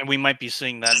 And we might be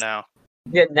seeing that now.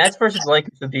 Yeah, Nets versus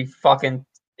Lakers would be fucking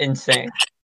insane.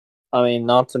 I mean,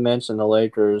 not to mention the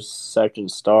Lakers'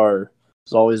 second star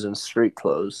is always in street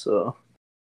clothes. So,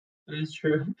 That is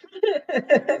true.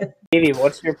 Stevie,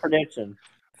 what's your prediction?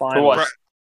 For Finals. what?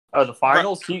 Oh, the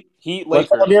finals. Heat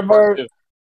Let's Lakers. all give our- Part two.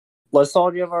 Let's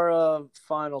all give our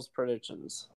finals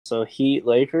predictions. So Heat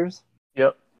Lakers.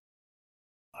 Yep.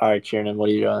 All right, Kieran, what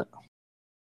do you got?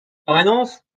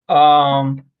 Finals.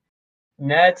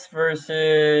 Nets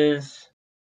versus.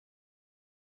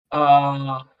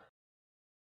 Yeah,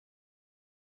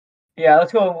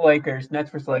 let's go Lakers. Nets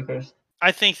versus Lakers.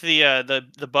 I think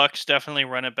the Bucks definitely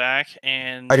run it back,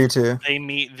 and I do too. they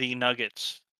meet the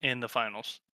Nuggets in the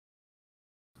finals.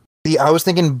 See, I was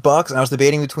thinking Bucks, and I was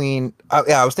debating between.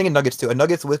 I was thinking Nuggets too. A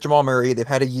Nuggets with Jamal Murray. They've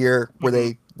had a year where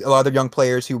a lot of their young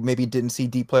players who maybe didn't see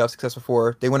deep playoff success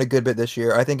before. They won a good bit this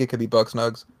year. I think it could be Bucks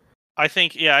Nugs. I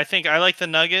think I like the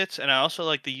Nuggets, and I also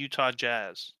like the Utah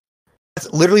Jazz.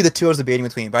 That's literally the two I was debating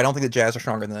between, but I don't think the Jazz are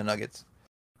stronger than the Nuggets.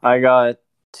 I got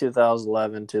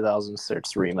 2011,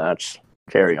 2006 rematch.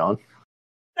 Carry on.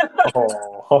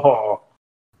 Oh.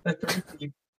 Are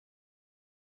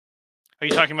you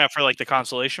talking about for like the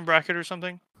consolation bracket or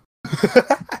something?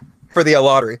 For the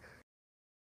lottery.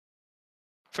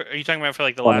 Are you talking about for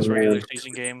like the Funny last regular man.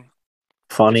 season game?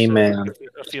 Funny Just man.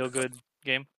 a feel good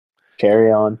game.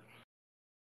 Carry on.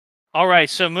 All right,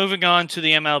 so moving on to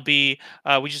the MLB,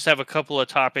 we just have a couple of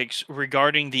topics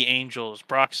regarding the Angels.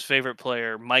 Brock's favorite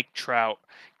player, Mike Trout.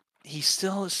 He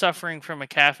still is suffering from a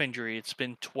calf injury. It's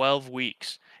been 12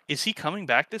 weeks. Is he coming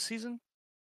back this season?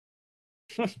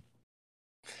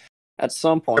 At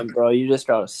some point, bro, you just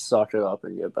gotta suck it up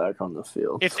and get back on the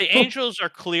field. If the Angels are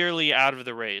clearly out of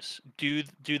the race, do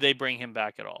they bring him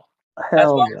back at all?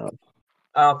 Hell That's no.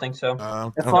 I don't think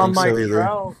so. If I'm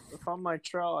Mike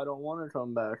Trout, I don't want to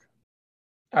come back.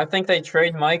 I think they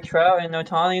trade Mike Trout and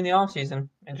Ohtani in the offseason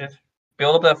and just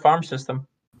build up that farm system.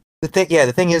 The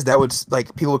thing is that would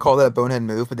like people would call that a bonehead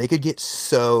move, but they could get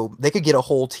a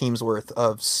whole team's worth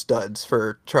of studs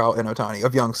for Trout and Ohtani,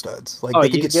 of young studs. Like they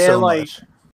could get so much.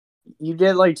 You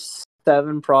get like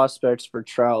 7 prospects for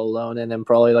Trout alone, and then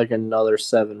probably like another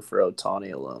 7 for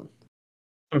Ohtani alone.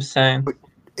 I'm saying.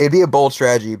 It'd be a bold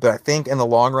strategy, but I think in the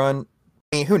long run,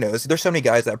 I mean, who knows? There's so many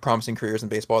guys that have promising careers in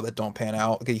baseball that don't pan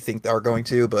out. You think they are going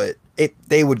to, but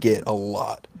they would get a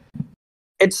lot.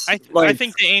 I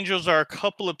think the Angels are a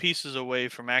couple of pieces away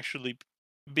from actually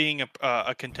being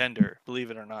a contender, believe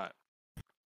it or not.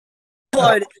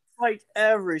 But it's like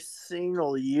every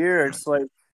single year, it's like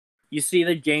you see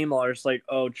the game log, it's like,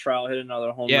 oh, Trout hit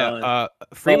another home run. Yeah,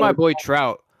 free my boy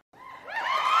Trout.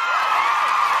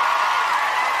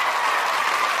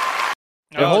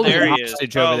 Oh, there he is.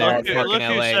 Over there in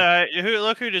fucking LA.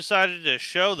 Look who decided to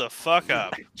show the fuck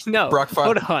up. No,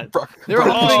 hold on. They're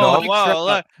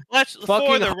Let's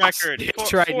for the record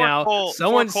right now.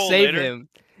 Someone save him.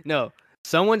 No,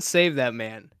 someone save that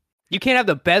man. You can't have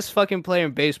the best fucking player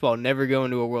in baseball never go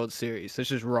into a World Series. That's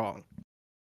just wrong.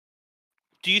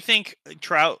 Do you think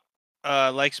Trout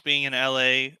likes being in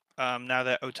LA now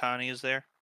that Ohtani is there?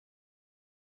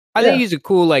 I think he's a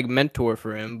cool like mentor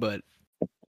for him, but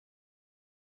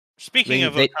speaking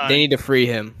of they Ohtani, they need to free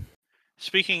him.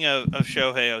 Speaking of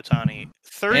Shohei Ohtani,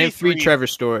 and free Trevor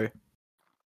Story.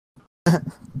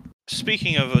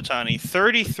 Speaking of Ohtani,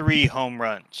 33 home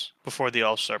runs before the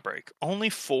All-Star break. Only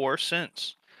 4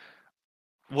 since.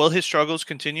 Will his struggles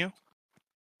continue?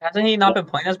 Hasn't he not been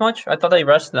playing as much? I thought they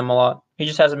rested him a lot. He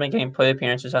just hasn't been getting play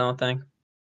appearances, I don't think.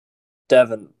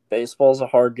 Devin, baseball's a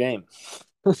hard game.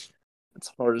 It's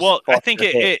hard as Well, fuck I think to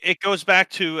hit. it goes back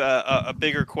to a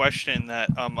bigger question that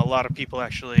a lot of people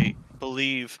actually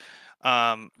believe.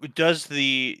 Does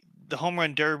the home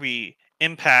run derby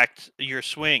impact your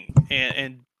swing?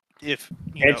 And if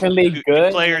It can be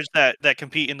good. Players that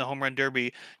compete in the home run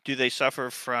derby, do they suffer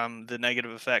from the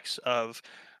negative effects of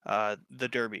the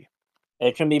derby?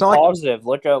 It can be positive.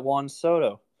 Look at Juan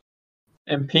Soto.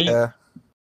 And Pete. Yeah.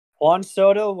 Juan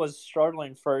Soto was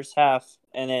struggling first half,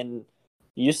 and then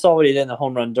you saw what he did in the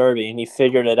home run derby, and he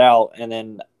figured it out. And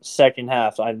then second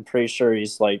half, I'm pretty sure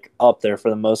he's like up there for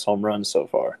the most home runs so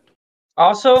far.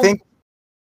 Also, Good.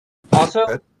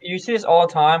 you see this all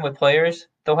the time with players.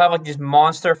 They'll have like these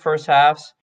monster first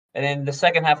halves, and then the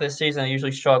second half of the season they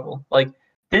usually struggle. Like,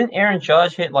 didn't Aaron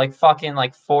Judge hit like fucking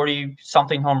like 40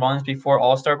 something home runs before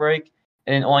All-Star break,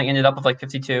 and then only ended up with like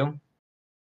 52?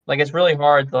 Like, it's really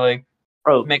hard to like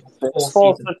make a full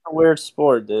Baseball's season. such a weird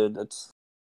sport, dude. It's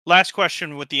Last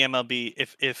question with the MLB: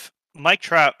 If Mike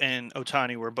Trout and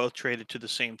Ohtani were both traded to the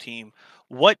same team,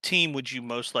 what team would you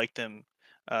most like them?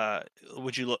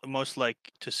 Most like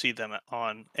to see them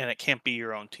on? And it can't be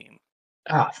your own team.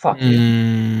 Ah, fuck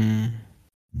you.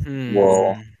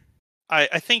 Whoa.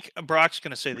 I think Brock's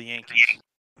gonna say the Yankees.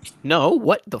 No,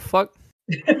 what the fuck?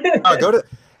 Go to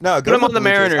him on the Blue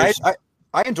Jays. Mariners.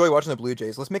 I enjoy watching the Blue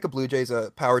Jays. Let's make a Blue Jays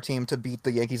a power team to beat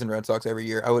the Yankees and Red Sox every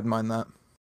year. I wouldn't mind that.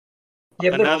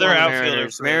 Yeah, but Another the outfielder.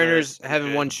 for the Mariners Red. haven't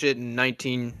Good. won shit in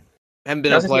 19. Haven't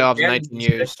been I in was gonna say, playoffs in Mariners 19 is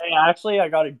good. years. Hey, actually, I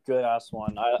got a good ass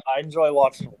one. I enjoy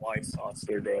watching the White Sox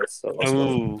here, days. So let's go.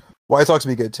 Ooh. White Sox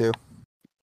be good too.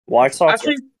 White Sox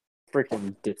Actually, are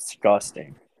freaking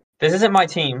disgusting. this isn't my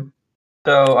team,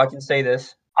 so I can say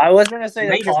this. I was gonna say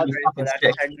the Rangers would be Padres, fucking but that's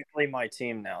sick. technically my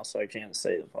team now, so I can't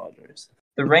say the Padres.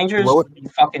 The Rangers What would be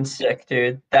fucking sick,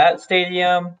 dude. That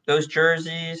stadium, those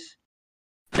jerseys,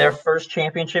 their first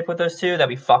championship with those two, that'd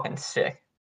be fucking sick.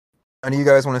 Any of you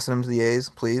guys want to send them to the A's,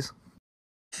 please?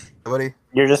 Nobody?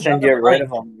 You're just gonna Yeah, get rid right. of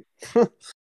them.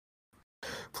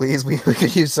 Please, we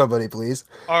could use somebody, please.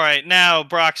 All right, now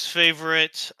Brock's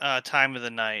favorite time of the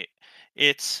night.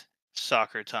 It's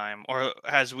soccer time, or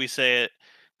as we say it,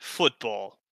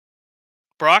 football.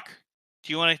 Brock,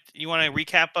 do you want to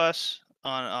recap us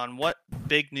on what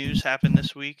big news happened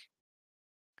this week?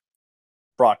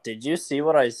 Brock, did you see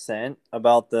what I sent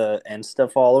about the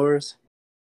Insta followers?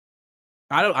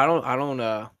 I don't.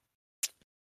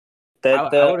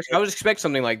 That I would expect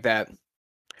something like that.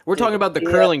 We're talking about the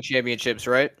Yeah. curling championships,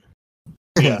 right?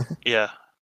 Yeah.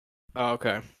 Oh,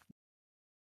 okay.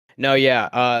 No,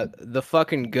 yeah. The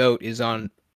fucking GOAT is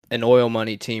on an oil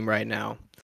money team right now.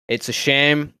 It's a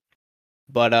shame,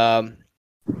 but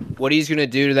what he's gonna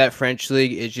do to that French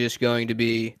league is just going to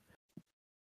be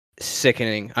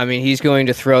sickening. I mean, he's going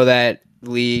to throw that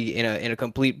league in a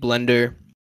complete blender.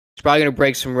 He's probably gonna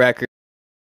break some records,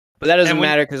 but that doesn't And when-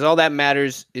 matter because all that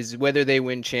matters is whether they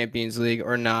win Champions League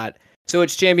or not. So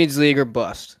it's Champions League or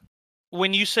bust.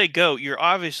 When you say GOAT, you're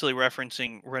obviously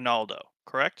referencing Ronaldo,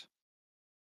 correct?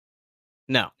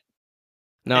 No,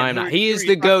 And I'm who not. are- He who is are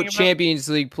the you GOAT talking about? Champions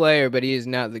League player, but he is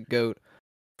not the GOAT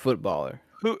footballer.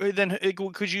 Who then?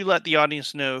 Could you let the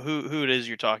audience know who it is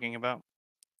you're talking about?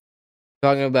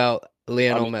 Talking about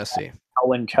Lionel I mean, Messi.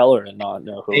 Owen Keller and not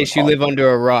know who. In case you live under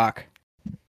a rock.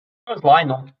 That was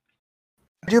Lionel.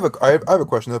 I have a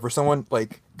question though for someone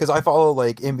like because I follow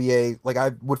like NBA, like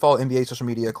I would follow NBA social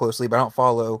media closely, but I don't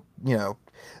follow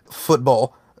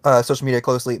football social media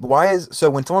closely. Why is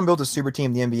so when someone builds a super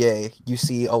team in the NBA, you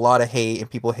see a lot of hate and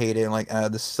people hate it and like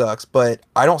this sucks, but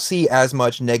I don't see as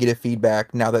much negative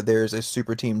feedback now that there's a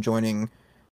super team joining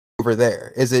over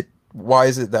there. Why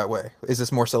is it that way? Is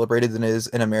this more celebrated than it is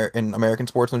in American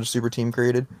sports when there's a super team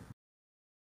created?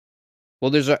 Well,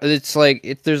 there's a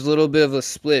little bit of a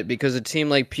split because a team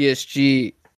like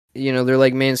PSG, they're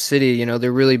like Man City,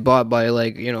 they're really bought by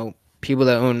people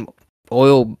that own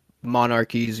oil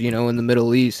monarchies, in the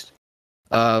Middle East.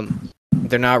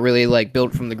 They're not really like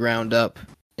built from the ground up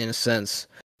in a sense.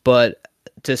 But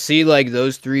to see like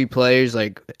those three players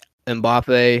like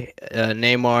Mbappe,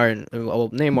 Neymar, and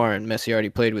Neymar and Messi already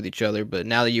played with each other, but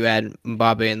now that you add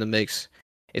Mbappe in the mix,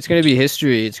 it's going to be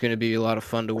history. It's going to be a lot of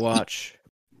fun to watch.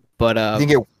 But think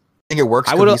it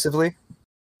works cohesively?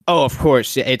 Oh, of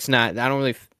course. Yeah, it's not. I don't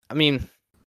really. I mean,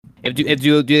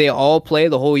 do they all play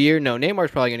the whole year? No, Neymar's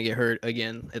probably going to get hurt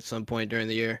again at some point during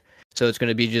the year. So it's going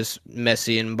to be just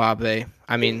Messi and Mbappe.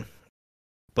 I mean,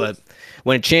 but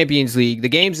when it's Champions League, the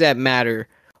games that matter,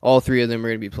 all three of them are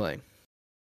going to be playing.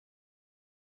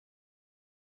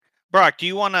 Brock, do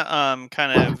you want to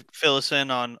kind of fill us in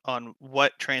on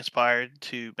what transpired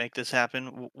to make this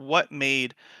happen? What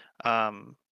made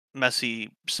Messi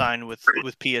sign with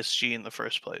PSG in the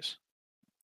first place?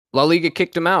 La Liga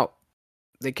kicked him out.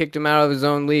 They kicked him out of his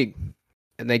own league,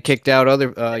 and they kicked out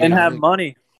other. and have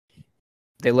money.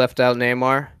 They left out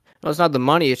Neymar. No, it's not the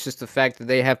money. It's just the fact that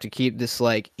they have to keep this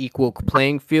like equal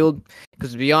playing field.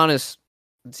 Because to be honest,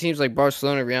 it seems like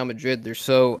Barcelona, Real Madrid, they're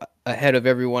so ahead of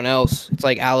everyone else. It's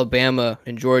like Alabama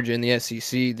and Georgia in the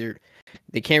SEC.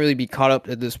 They can't really be caught up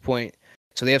at this point.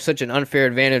 So they have such an unfair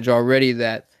advantage already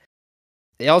that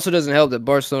it also doesn't help that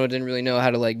Barcelona didn't really know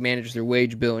how to like manage their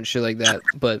wage bill and shit like that.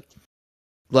 But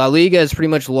La Liga has pretty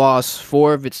much lost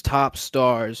 4 of its top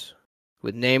stars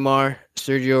with Neymar,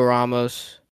 Sergio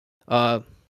Ramos,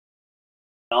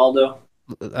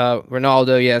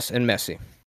 Ronaldo, yes, and Messi.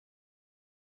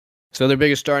 So their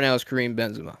biggest star now is Karim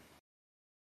Benzema.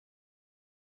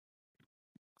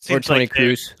 Or Toni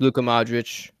Kroos, Luka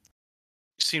Modric.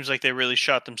 Seems like they really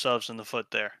shot themselves in the foot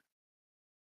there.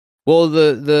 Well,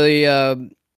 the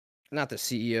not the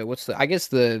CEO, I guess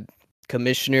the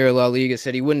commissioner of La Liga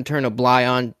said he wouldn't turn a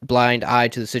blind eye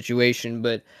to the situation,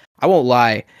 but I won't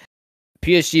lie.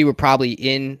 PSG were probably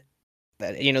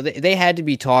they had to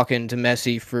be talking to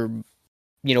Messi for,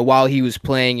 while he was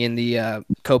playing in the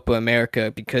Copa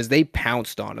America because they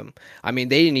pounced on him. I mean,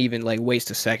 they didn't even like waste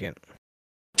a second.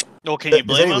 Well, can you Is that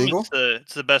blame him? illegal?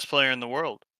 It's the best player in the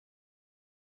world.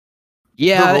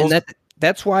 Yeah, rules- and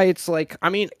that's why it's like, I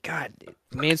mean, God,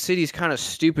 Man City's kind of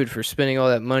stupid for spending all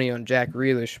that money on Jack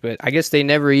Grealish, but I guess they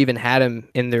never even had him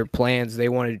in their plans. They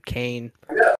wanted Kane.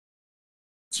 Are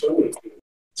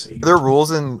there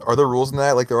rules in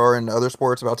that like there are in other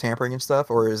sports about tampering and stuff,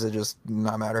 or is it just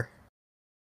not matter?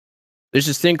 There's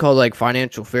this thing called like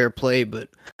financial fair play, but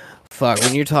fuck,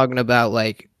 when you're talking about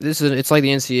like it's like the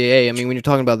NCAA. I mean, when you're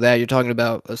talking about that, you're talking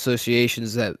about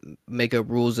associations that make up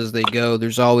rules as they go.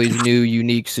 There's always new,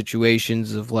 unique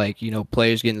situations of like, you know,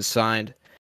 players getting signed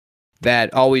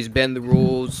that always bend the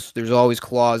rules. There's always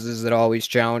clauses that always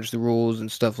challenge the rules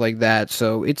and stuff like that.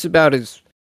 So it's about as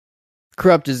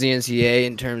corrupt as the NCAA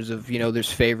in terms of, you know,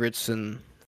 there's favorites and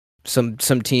some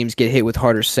teams get hit with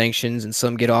harder sanctions and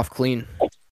some get off clean.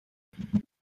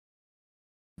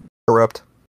 Corrupt.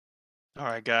 All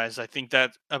right, guys. I think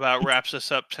that about wraps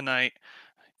us up tonight.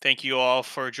 Thank you all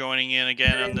for joining in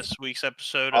again on this week's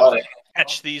episode of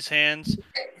Catch These Hands.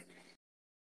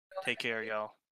 Take care, y'all.